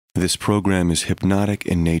This program is hypnotic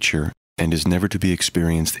in nature and is never to be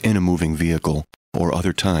experienced in a moving vehicle or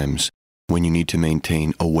other times when you need to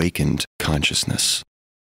maintain awakened consciousness.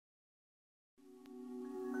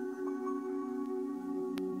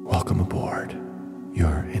 Welcome aboard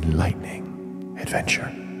your enlightening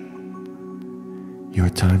adventure. Your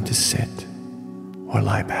time to sit or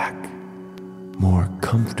lie back, more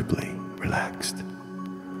comfortably relaxed.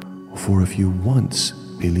 For if you once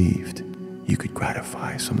believed you could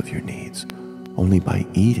gratify some of your needs only by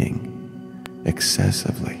eating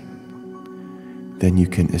excessively, then you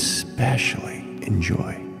can especially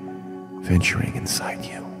enjoy venturing inside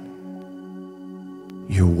you.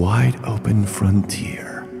 Your wide open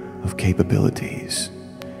frontier of capabilities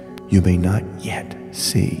you may not yet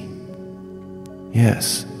see.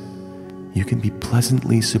 Yes, you can be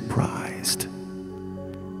pleasantly surprised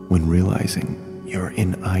when realizing you're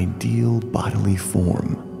in ideal bodily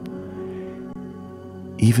form,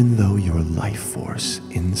 even though your life force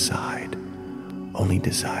inside only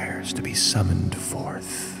desires to be summoned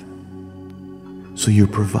forth. So you're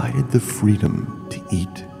provided the freedom to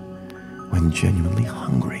eat when genuinely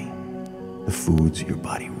hungry, the foods your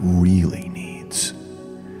body really needs,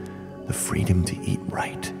 the freedom to eat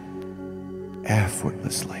right,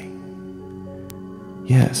 effortlessly.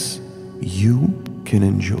 Yes, you can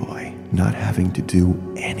enjoy not having to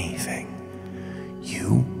do anything.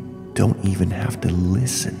 You don't even have to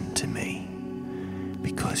listen to me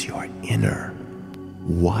because your inner,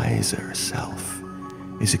 wiser self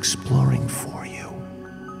is exploring for you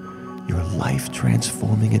your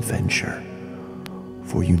life-transforming adventure.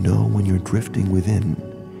 For you know when you're drifting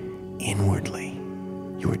within, inwardly,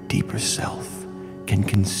 your deeper self can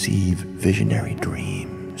conceive visionary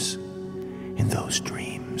dreams. In those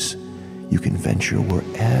dreams, you can venture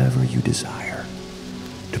wherever you desire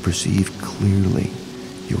to perceive clearly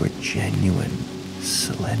your genuine,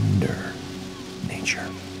 slender nature.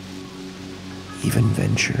 Even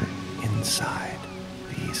venture inside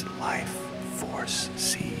these life force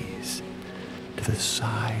seas to the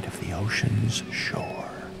side of the ocean's shore.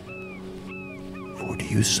 For do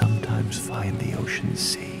you sometimes find the ocean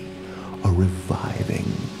sea a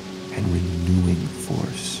reviving and renewing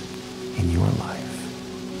force in your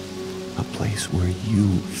life? A place where you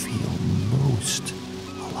feel most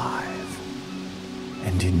alive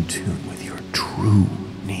and in tune with your true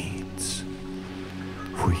needs.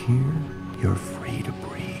 For here, you're free to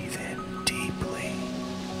breathe in deeply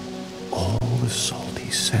all the salty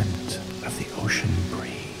scent of the ocean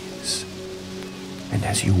breeze. And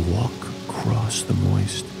as you walk across the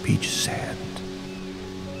moist beach sand,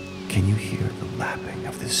 can you hear the lapping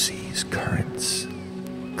of the sea's currents,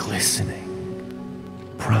 glistening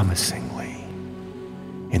promisingly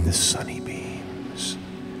in the sunny beams,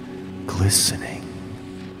 glistening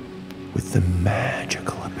with the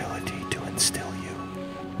magical ability to instill you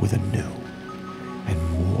with a new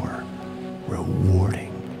and more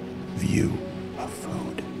rewarding view of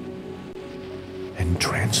food and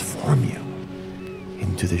transform you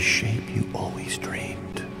into the shape you always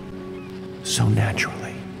dreamed so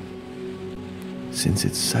naturally. Since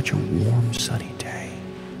it's such a warm, sunny day,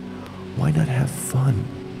 why not have fun?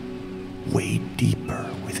 Wade deeper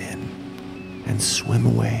within and swim a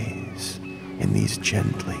ways in these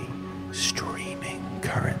gently streaming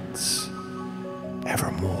currents,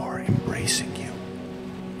 evermore embracing you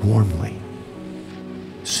warmly,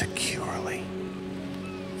 securely.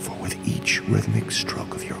 For with each rhythmic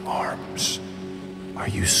stroke of your arms, are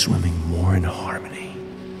you swimming more in harmony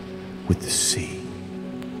with the sea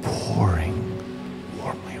pouring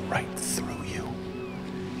warmly right through you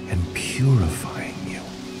and purifying you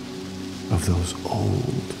of those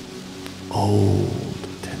old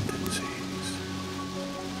tendencies.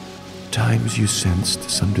 Times you sensed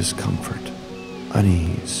some discomfort,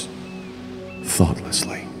 unease,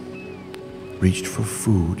 thoughtlessly reached for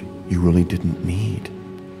food you really didn't need.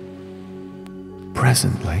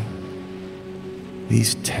 Presently,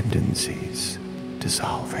 these tendencies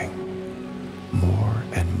dissolving, more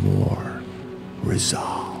and more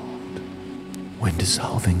resolved, when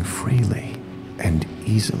dissolving freely and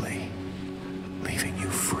easily, leaving you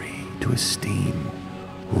free to esteem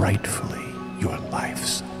rightfully your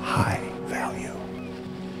life's high value,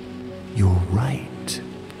 your right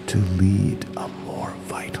to lead a more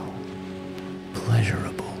vital,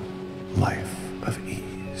 pleasurable life of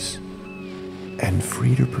ease, and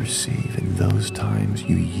free to perceive in those times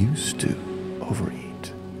you used to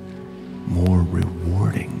overeat more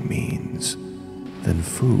rewarding means than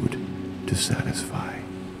food to satisfy,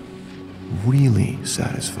 really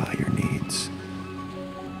satisfy your needs.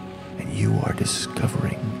 And you are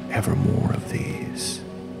discovering ever more of these.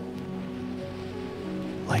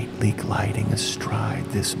 lightly gliding astride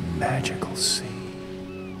this magical sea,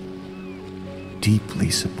 deeply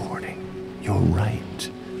supporting your right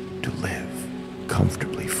to live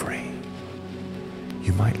comfortably free.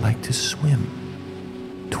 You might like to swim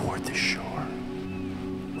toward the shore,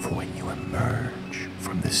 for when you emerge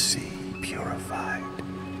from the sea purified,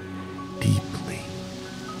 deeply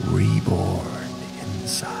reborn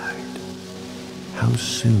inside, how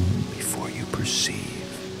soon before you perceive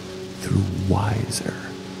through wiser,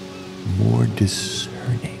 more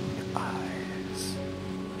discerning eyes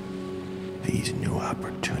these new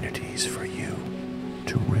opportunities for you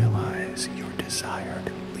to realize your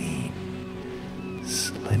desired lean,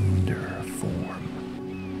 slender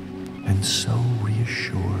form, and so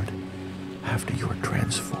reassured after your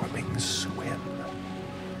transforming swim,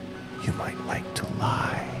 you might like to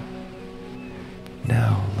lie.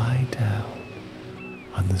 Now lie down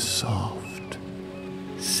on the soft,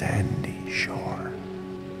 sandy shore.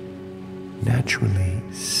 Naturally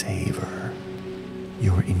savor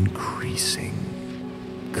your increasing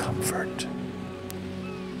comfort.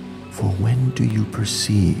 For when do you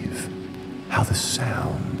perceive how the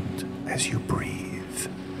sound as you breathe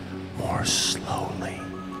more slowly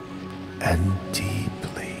and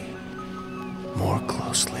deeply, more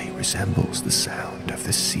closely resembles the sound of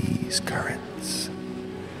the sea's currents,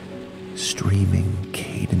 streaming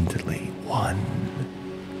cadently one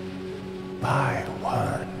by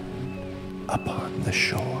one upon the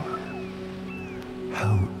shore,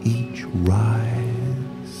 how each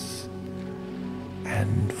rise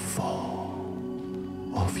and fall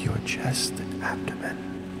of your chest and abdomen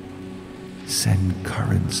send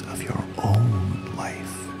currents of your own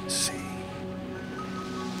life sea,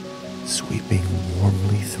 sweeping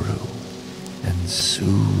warmly through and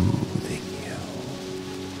soothing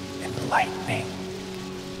you, enlightening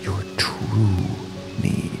your true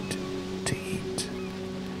need to eat.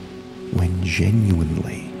 When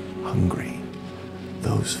genuinely hungry,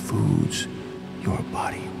 those foods your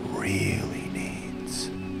body really needs.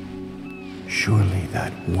 Surely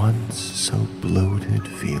that once so bloated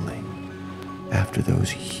feeling after those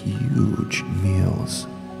huge meals,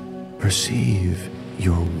 perceive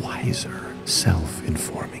your wiser self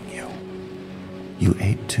informing you. You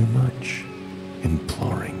ate too much,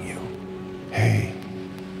 imploring you, hey,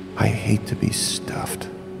 I hate to be stuffed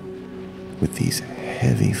with these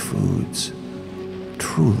heavy foods.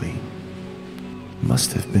 Truly,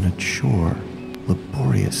 must have been a chore,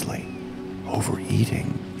 laboriously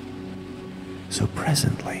overeating. So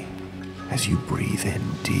presently, as you breathe in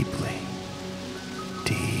deeply,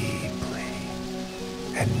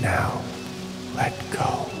 and now let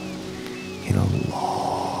go in a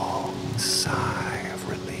long sigh of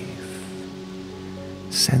relief.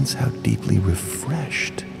 Sense how deeply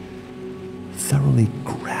refreshed, thoroughly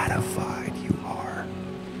gratified you are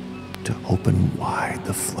to open wide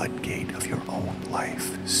the floodgate of your own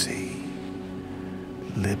life sea.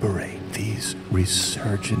 Liberate these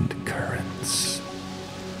resurgent currents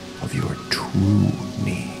of your true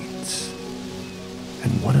needs.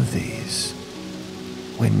 And one of these,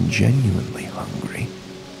 when genuinely hungry,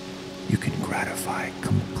 you can gratify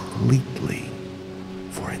completely,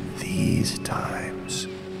 for in these times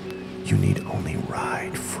you need only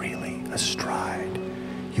ride freely astride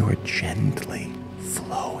your gently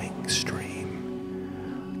flowing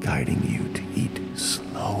stream, guiding you to eat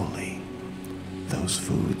slowly those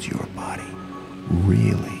foods your body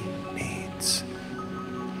really needs.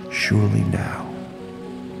 Surely now,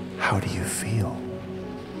 how do you feel?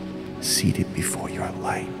 Seated before your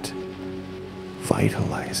light,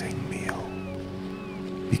 vitalizing meal.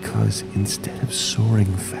 Because instead of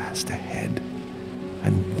soaring fast ahead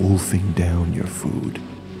and wolfing down your food,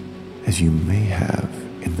 as you may have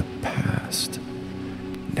in the past,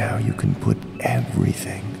 now you can put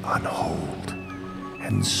everything on hold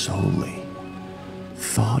and solely,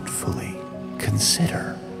 thoughtfully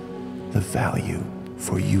consider the value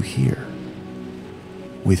for you here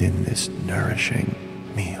within this nourishing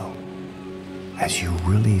meal. As you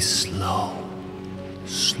really slow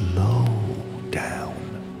down,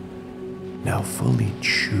 now fully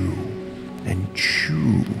chew and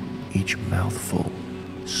chew each mouthful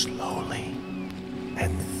slowly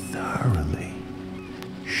and thoroughly.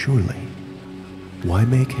 Surely, why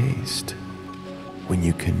make haste when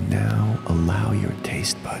you can now allow your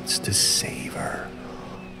taste buds to savor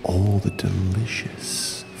all the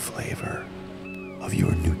delicious flavor of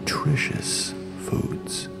your nutritious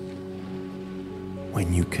foods?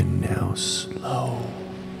 When you can now slow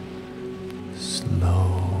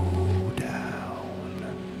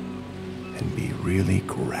down and be really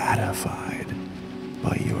gratified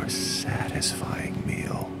by your satisfying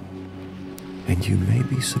meal. And you may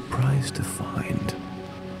be surprised to find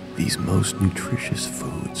these most nutritious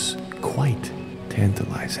foods quite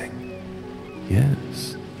tantalizing.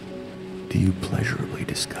 Yes, do you pleasurably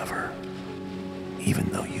discover, even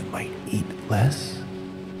though you might eat less,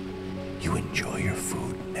 you enjoy your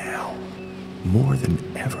food now more than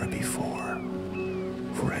ever before?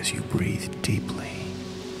 For as you breathe deeply,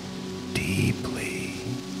 deeply,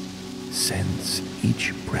 sense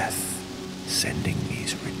each breath sending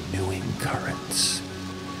these renewing currents,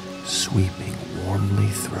 sweeping warmly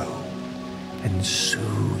through and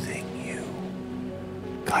soothing you,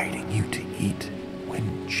 guiding you to eat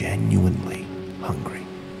when genuinely hungry.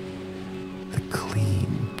 The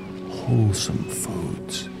clean, wholesome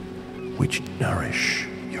foods which nourish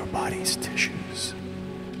your body's tissues,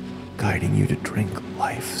 guiding you to drink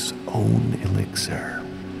life's own elixir,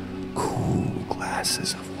 cool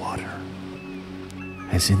glasses of water.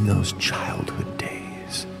 As in those childhood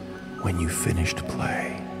days when you finished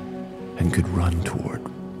play and could run toward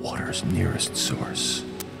water's nearest source,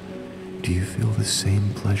 do you feel the same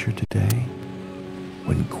pleasure today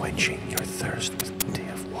when quenching your thirst with plenty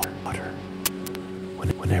of water?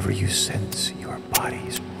 Whenever you sense your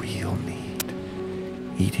body's real need,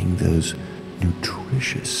 eating those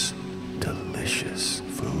nutritious, delicious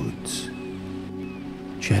foods,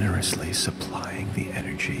 generously supplying the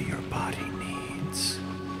energy your body needs.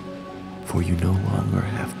 For you no longer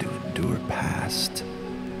have to endure past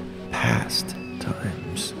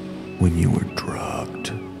times when you were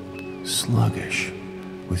drugged, sluggish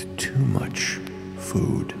with too much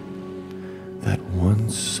food. That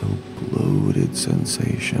once so bloated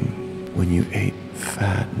sensation when you ate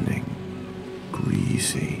fattening,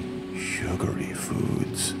 greasy, sugary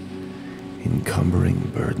foods, encumbering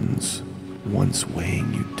burdens once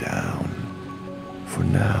weighing you down. For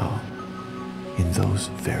now, in those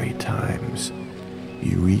very times,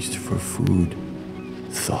 you reached for food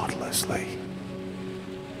thoughtlessly.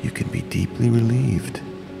 You can be deeply relieved,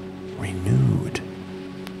 renewed,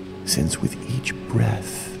 since with each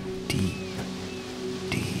breath, deep,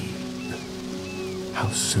 how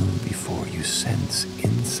soon before you sense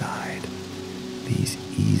inside these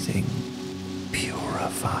easing,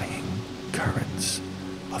 purifying currents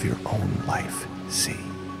of your own life sea,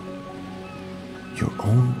 your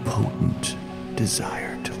own potent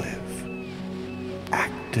desire to live,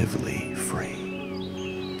 actively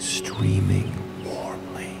free, streaming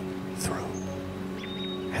warmly through,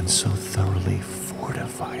 and so thoroughly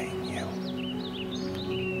fortifying you.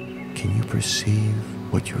 Can you perceive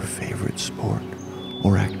what your favorite sport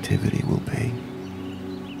or activity will be?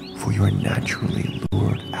 For you are naturally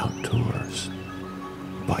lured outdoors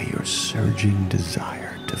by your surging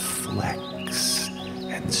desire to flex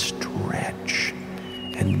and stretch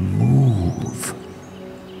and move.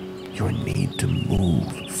 Your need to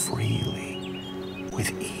move freely,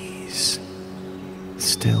 with ease,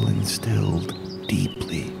 still instilled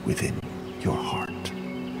deeply within your heart,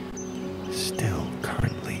 still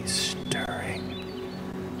currently stirring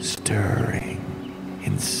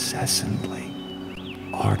incessantly,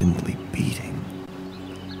 ardently beating,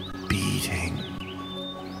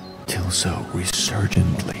 till so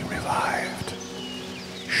resurgently revived,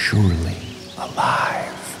 surely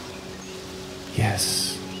alive.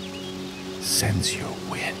 Yes, sense your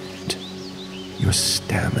wind, your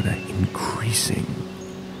stamina increasing,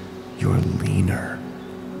 your leaner,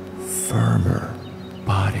 firmer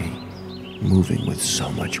body moving with so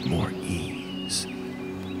much more ease.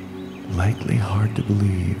 Likely hard to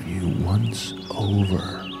believe you once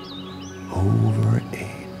overate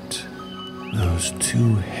those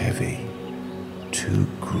too heavy, too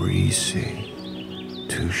greasy,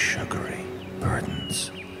 too sugary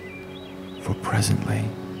burdens. For presently,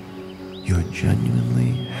 you're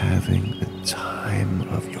genuinely having the time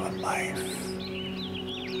of your life,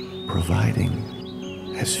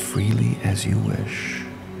 providing as freely as you wish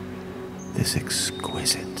this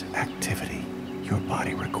exquisite activity your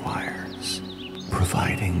body requires,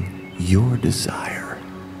 providing your desire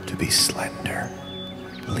to be slender,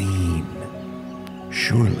 lean.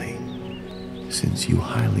 Surely, since you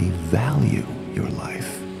highly value your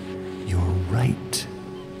life, your right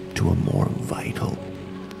to a more vital,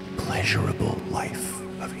 pleasurable life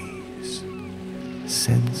of ease.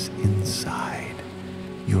 Sense inside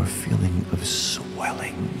your feeling of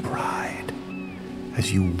swelling pride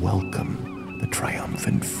as you welcome the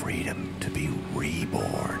triumphant freedom to be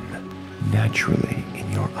reborn naturally in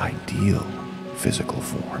your ideal physical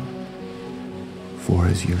form. For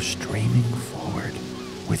as you're streaming forward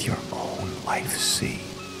with your own life sea,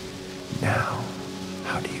 now,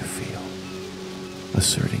 how do you feel?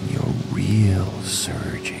 Asserting your real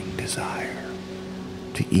surging desire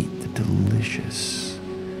to eat the delicious,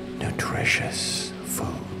 nutritious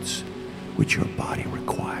foods which your body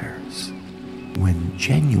requires. When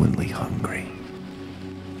genuinely hungry,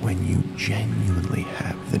 when you genuinely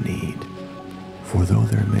have the need. For though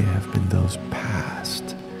there may have been those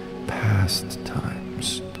past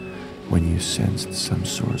times when you sensed some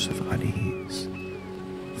source of unease,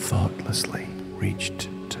 thoughtlessly reached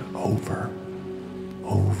to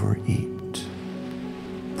overeat.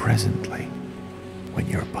 Presently, when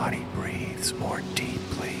your body breathes more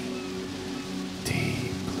deeply,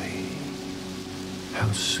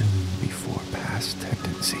 how soon before past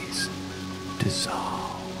tendencies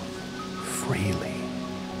dissolve freely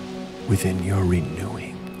within your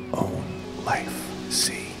renewing own life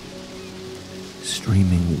sea,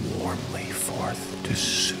 streaming warmly forth to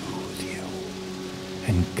soothe you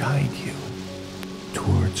and guide you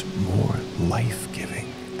towards more life-giving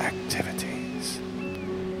activities.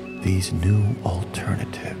 These new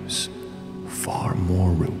alternatives, far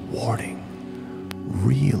more rewarding,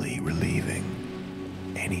 really relieving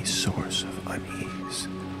any source of unease,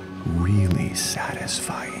 really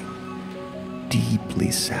satisfying,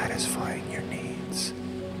 deeply satisfying your needs.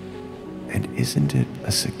 And isn't it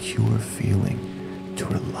a secure feeling to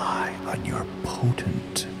rely on your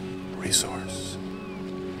potent resource?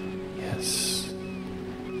 Yes,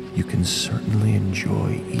 you can certainly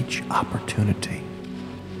enjoy each opportunity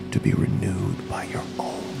to be renewed by your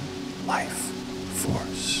own life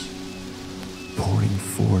force, pouring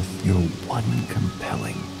forth your one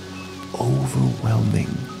compelling, overwhelming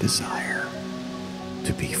desire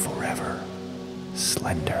to be forever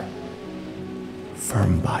slender,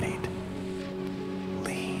 firm-bodied,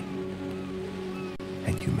 lean.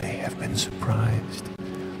 And you may have been surprised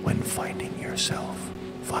when finding yourself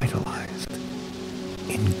vitalized,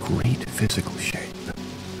 in great physical shape,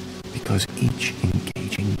 because each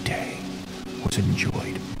engaging day was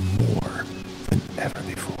enjoyed more than ever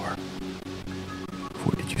before.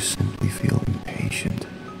 For did you simply feel impatient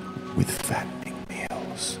with fattening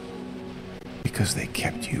meals because they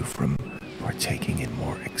kept you from partaking in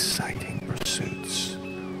more exciting pursuits?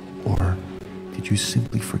 Or did you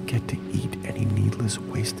simply forget to eat any needless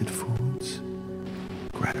wasted foods?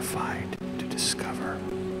 Gratified to discover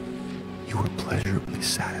you were pleasurably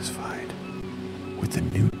satisfied with the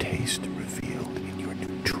new taste revealed in your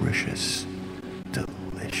nutritious,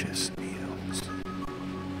 delicious meals.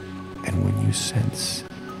 And when you sense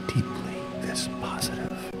deeply this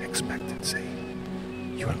positive expectancy,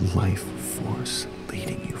 your life force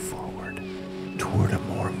leading you forward toward a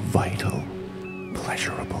more vital,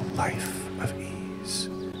 pleasurable life of ease,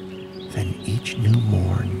 then each new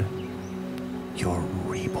morn, you're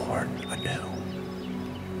reborn anew,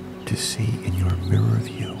 to see in your mirror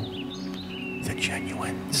view the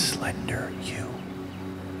genuine, slender you,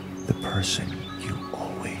 the person you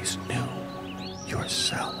always knew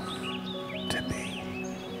yourself.